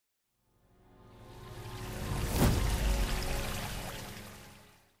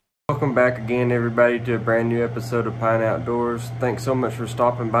Welcome back again, everybody, to a brand new episode of Pine Outdoors. Thanks so much for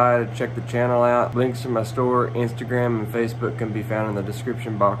stopping by to check the channel out. Links to my store, Instagram, and Facebook can be found in the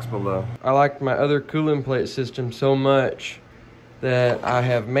description box below. I liked my other cooling plate system so much that I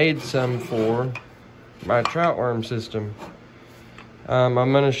have made some for my trout worm system. I'm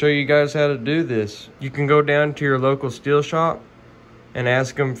going to show you guys how to do this. You can go down to your local steel shop and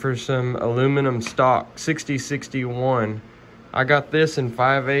ask them for some aluminum stock, 6061. I got this in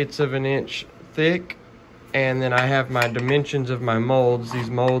 5/8 of an inch thick, and then I have my dimensions of my molds. These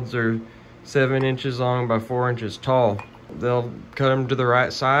molds are 7 inches long by 4 inches tall. They'll cut them to the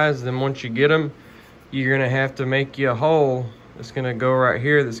right size. Then once you get them, you're gonna have to make you a hole that's gonna go right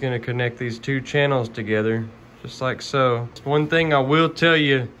here that's gonna connect these two channels together, just like so. One thing I will tell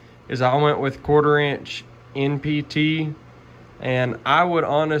you is I went with 1/4 inch NPT, and I would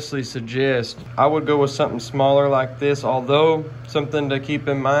honestly suggest I would go with something smaller like this, although something to keep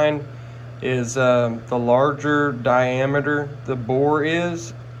in mind is the larger diameter the bore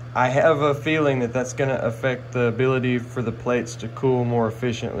is, I have a feeling that that's going to affect the ability for the plates to cool more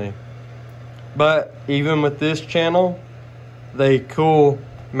efficiently. But even with this channel, they cool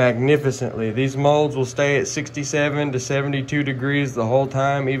magnificently. These molds will stay at 67 to 72 degrees the whole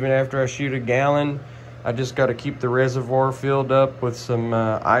time, even after I shoot a gallon. I just got to keep the reservoir filled up with some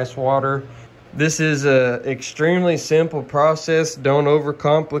ice water. This is a extremely simple process. Don't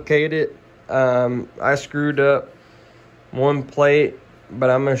overcomplicate it. I screwed up one plate, but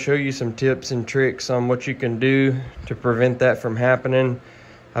I'm going to show you some tips and tricks on what you can do to prevent that from happening.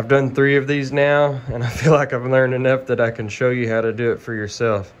 I've done 3 of these now, and I feel like I've learned enough that I can show you how to do it for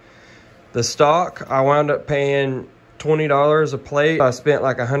yourself. The stock, I wound up paying $20 a plate. I spent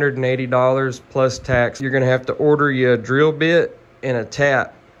like $180 plus tax. You're gonna have to order you a drill bit and a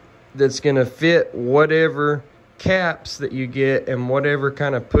tap that's gonna fit whatever caps that you get and whatever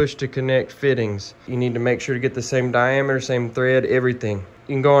kind of push to connect fittings. You need to make sure to get the same diameter, same thread, everything.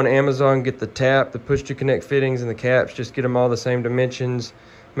 You can go on Amazon, get the tap, the push to connect fittings, and the caps. Just get them all the same dimensions.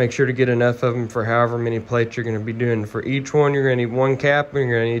 Make sure to get enough of them for however many plates you're gonna be doing. For each one, you're gonna need 1 cap and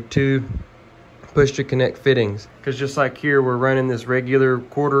you're gonna need 2 push to connect fittings, because just like here, we're running this regular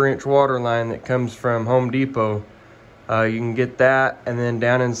 1/4 inch water line that comes from Home Depot. You can get that, and then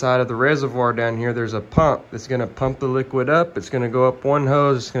down inside of the reservoir down here, there's a pump that's going to pump the liquid up. It's going to go up one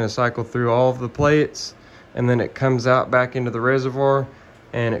hose, it's going to cycle through all of the plates, and then it comes out back into the reservoir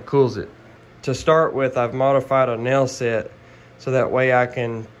and it cools it. To start with, I've modified a nail set so that way I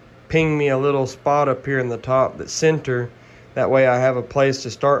can ping me a little spot up here in the top that's center. That way I have a place to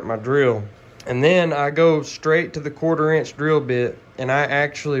start my drill. And then I go straight to the 1/4 inch drill bit, and I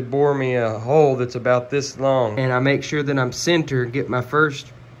actually bore me a hole that's about this long. And I make sure that I'm centered, get my first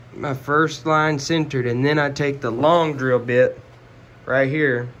line centered, and then I take the long drill bit right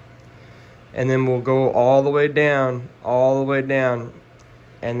here, and then we'll go all the way down,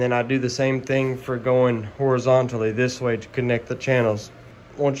 and then I do the same thing for going horizontally this way to connect the channels.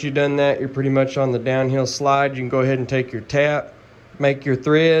 Once you've done that, you're pretty much on the downhill slide. You can go ahead and take your tap, make your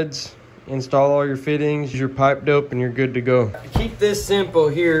threads, install all your fittings, your pipe dope, and you're good to go. To keep this simple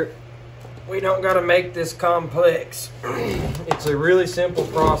here, we don't got to make this complex. It's a really simple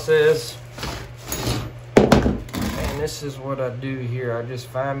process. And this is what I do here. I just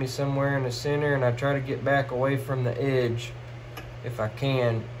find me somewhere in the center, and I try to get back away from the edge if I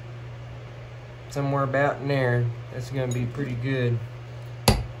can. Somewhere about in there. That's going to be pretty good.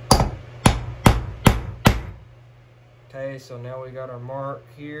 Okay, so now we got our mark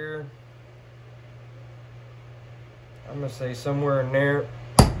here. I'm gonna say somewhere in there.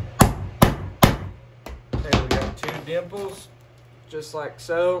 Okay, we got 2 dimples, just like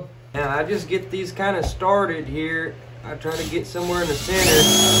so. Now I just get these kind of started here. I try to get somewhere in the center.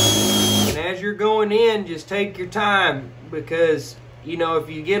 And as you're going in, just take your time, because you know, if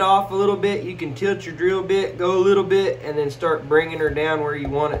you get off a little bit, you can tilt your drill bit, go a little bit, and then start bringing her down where you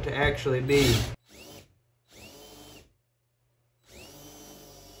want it to actually be.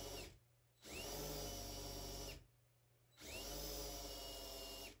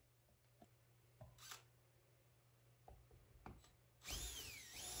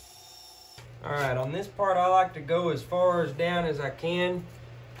 Alright, on this part I like to go as far as down as I can,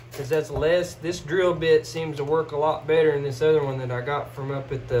 because that's less. This drill bit seems to work a lot better than this other one that I got from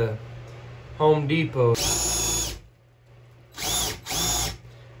up at the Home Depot.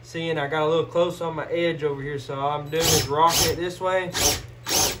 See, and I got a little close on my edge over here, so all I'm doing is rocking it this way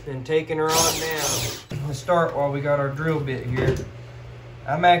and taking her on down. Let's start while we got our drill bit here.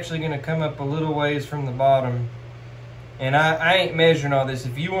 I'm actually going to come up a little ways from the bottom, and I ain't measuring all this.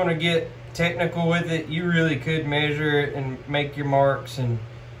 If you want to get technical with it, you really could measure it and make your marks and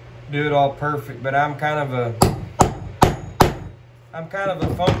do it all perfect, but I'm kind of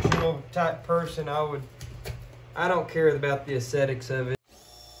a functional type person. I don't care about the aesthetics of it.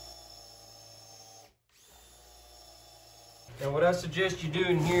 Now what I suggest you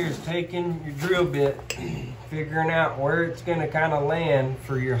doing here is taking your drill bit, figuring out where it's going to kind of land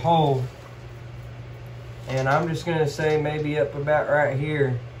for your hole. And I'm just going to say maybe up about right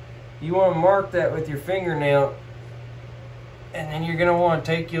here. You want to mark that with your fingernail, and then you're going to want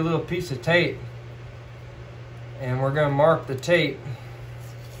to take your little piece of tape, and we're going to mark the tape,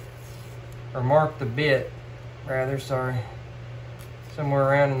 or mark the bit rather, sorry, somewhere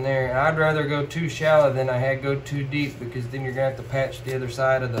around in there. And I'd rather go too shallow than I had go too deep, because then you're going to have to patch the other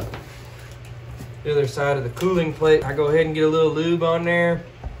side of the cooling plate. I go ahead and get a little lube on there.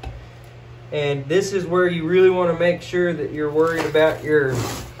 And this is where you really want to make sure that you're worried about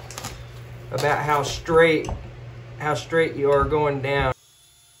how straight you are going down.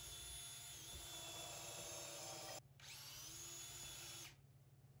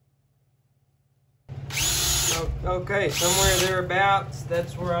 Okay, somewhere thereabouts,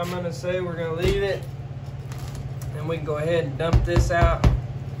 that's where I'm going to say we're going to leave it. And we can go ahead and dump this out.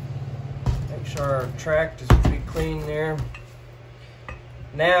 Make sure our tract is pretty clean there.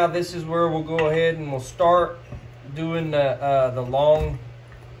 Now this is where we'll go ahead and we'll start doing the long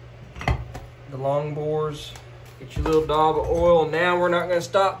bores. Get your little daub of oil. Now we're not going to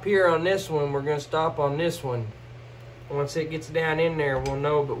stop here on this one. We're going to stop on this one. Once it gets down in there, we'll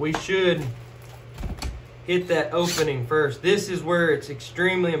know. But we should hit that opening first. This is where it's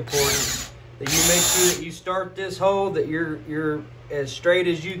extremely important that you make sure that you start this hole, that you're as straight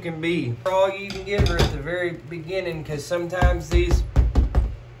as you can be. All you can give her at the very beginning, because sometimes these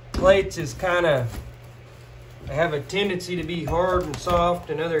plates is kind of have a tendency to be hard and soft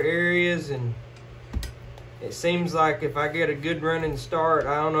in other areas, and it seems like if I get a good running start,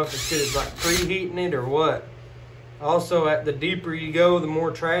 I don't know if it's because it's like preheating it or what. Also, at the deeper you go, the more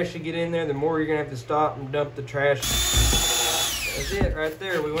trash you get in there, the more you're gonna have to stop and dump the trash. That's it right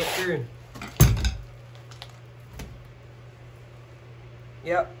there. We went through.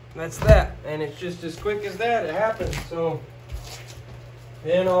 Yep, that's that. And it's just as quick as that. It happens. So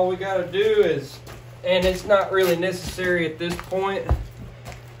then all we got to do is, and it's not really necessary at this point,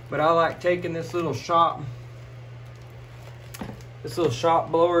 but I like taking this little shop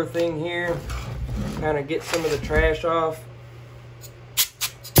blower thing here, kind of get some of the trash off.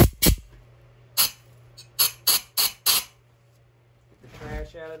 Get the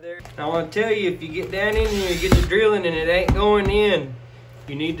trash out of there. I want to tell you, if you get down in here, you get the drilling and it ain't going in,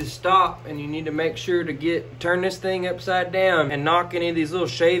 you need to stop, and you need to make sure to turn this thing upside down and knock any of these little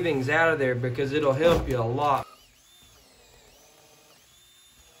shavings out of there, because it'll help you a lot.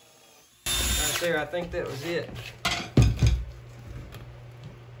 Right there, I think that was it.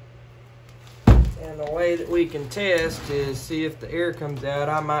 And the way that we can test is see if the air comes out.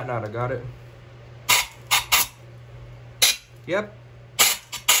 I might not have got it. Yep.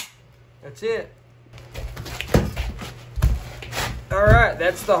 That's it. Alright,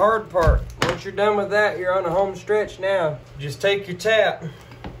 that's the hard part. Once you're done with that, you're on the home stretch now. Just take your tap,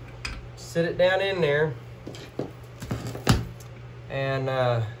 sit it down in there, and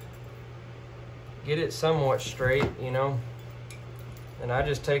get it somewhat straight, you know. And I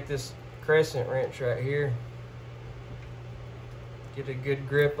just take this crescent wrench right here, get a good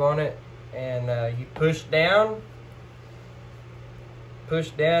grip on it, and you push down,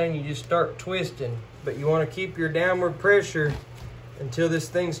 and you just start twisting. But you want to keep your downward pressure until this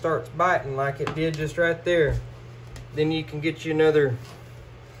thing starts biting like it did just right there. Then you can get you another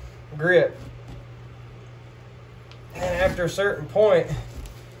grip. And after a certain point,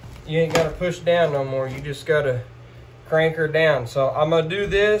 you ain't got to push down no more. You just got to crank her down. So I'm going to do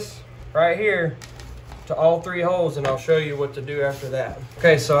this right here to all 3 holes, and I'll show you what to do after that.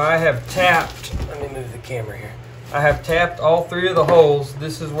 Okay, so I have tapped, let me move the camera here. I have tapped all 3 of the holes.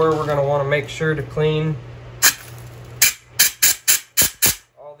 This is where we're going to want to make sure to clean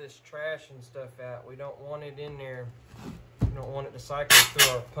all this trash and stuff out. We don't want it in there. We don't want it to cycle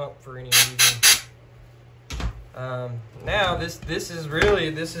through our pump for any reason. Now this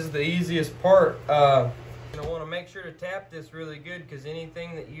is the easiest part. You're gonna want to make sure to tap this really good, because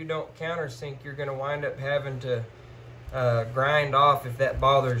anything that you don't countersink, you're gonna wind up having to grind off if that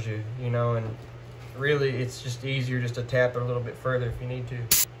bothers you, you know. And really, it's just easier just to tap it a little bit further if you need to.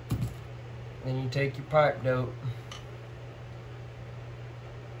 Then you take your pipe dope,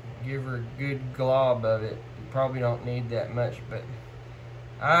 give her a good glob of it. You probably don't need that much, but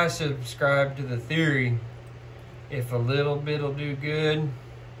I subscribe to the theory, if a little bit will do good,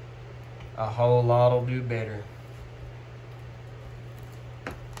 a whole lot will do better.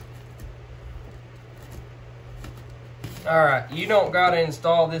 All right, you don't gotta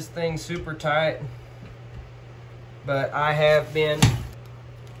install this thing super tight, but I have been.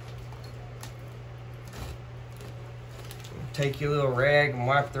 Take your little rag and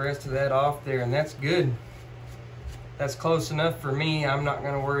wipe the rest of that off there, and that's good. That's close enough for me. I'm not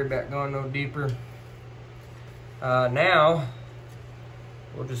gonna worry about going no deeper. Now,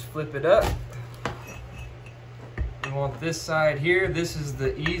 we'll just flip it up. We want this side here. This is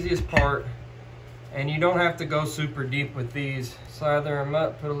the easiest part, and you don't have to go super deep with these. Slather them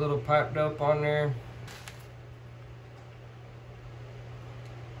up, put a little pipe dope on there.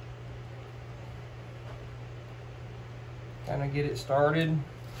 Kind of get it started.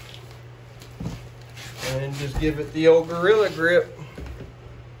 And just give it the old gorilla grip.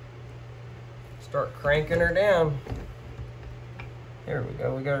 Start cranking her down. There we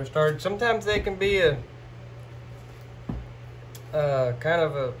go, we got her started. Sometimes they can be a kind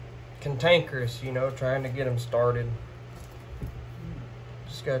of a cantankerous, you know, trying to get them started.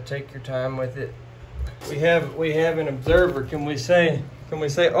 Just gotta take your time with it. We have an observer. Can we say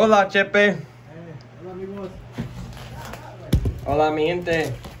hola, Chepe? Hey, hola amigos. Hola mi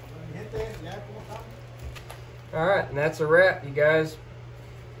gente. Alright, and that's a wrap, you guys.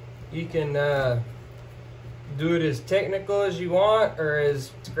 You can do it as technical as you want or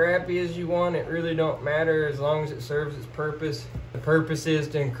as scrappy as you want. It really don't matter as long as it serves its purpose. The purpose is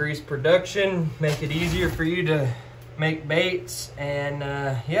to increase production, make it easier for you to make baits, and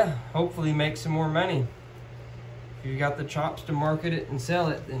yeah, hopefully make some more money. If you got the chops to market it and sell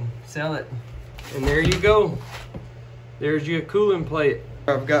it, then sell it. And there you go. There's your cooling plate.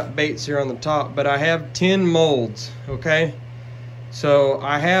 I've got baits here on the top, but I have 10 molds, okay? So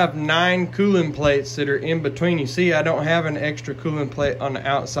I have 9 cooling plates that are in between. You see, I don't have an extra cooling plate on the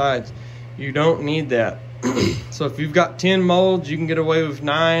outsides. You don't need that. So if you've got 10 molds, you can get away with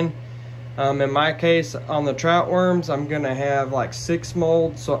 9. In my case, on the trout worms, I'm gonna have like 6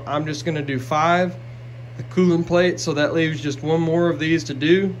 molds, so I'm just gonna do 5 the cooling plates, so that leaves just 1 more of these to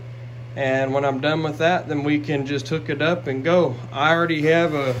do. And when I'm done with that, then we can just hook it up and go. I already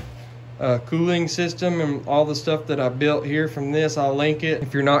have a cooling system and all the stuff that I built here from this. I'll link it.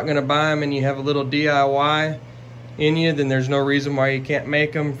 If you're not gonna buy them and you have a little DIY in you, then there's no reason why you can't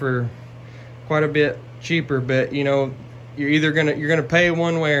make them for quite a bit cheaper. But you know, you're gonna pay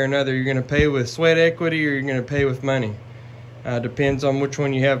one way or another. You're gonna pay with sweat equity or you're gonna pay with money. Depends on which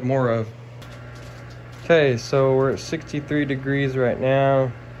one you have more of. Okay, so we're at 63 degrees right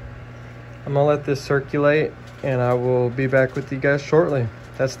now. I'm gonna let this circulate and I will be back with you guys shortly.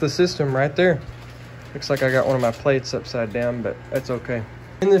 That's the system right there. Looks like I got one of my plates upside down, but that's okay.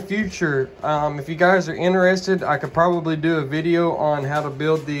 In the future, if you guys are interested, I could probably do a video on how to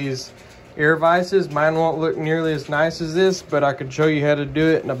build these air vices. Mine won't look nearly as nice as this, but I could show you how to do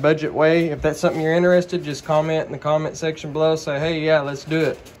it in a budget way. If that's something you're interested, just comment in the comment section below. Say, hey, yeah, let's do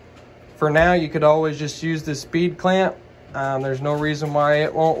it. For now, you could always just use this speed clamp. There's no reason why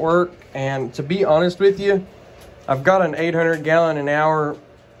it won't work. And to be honest with you, I've got an 800 gallon an hour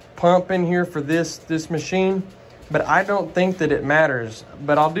pump in here for this machine, but I don't think that it matters.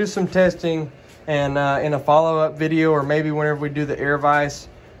 But I'll do some testing, and in a follow-up video, or maybe whenever we do the air vise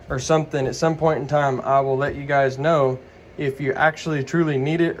or something, at some point in time, I will let you guys know if you actually truly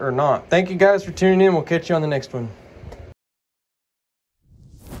need it or not. Thank you guys for tuning in. We'll catch you on the next one.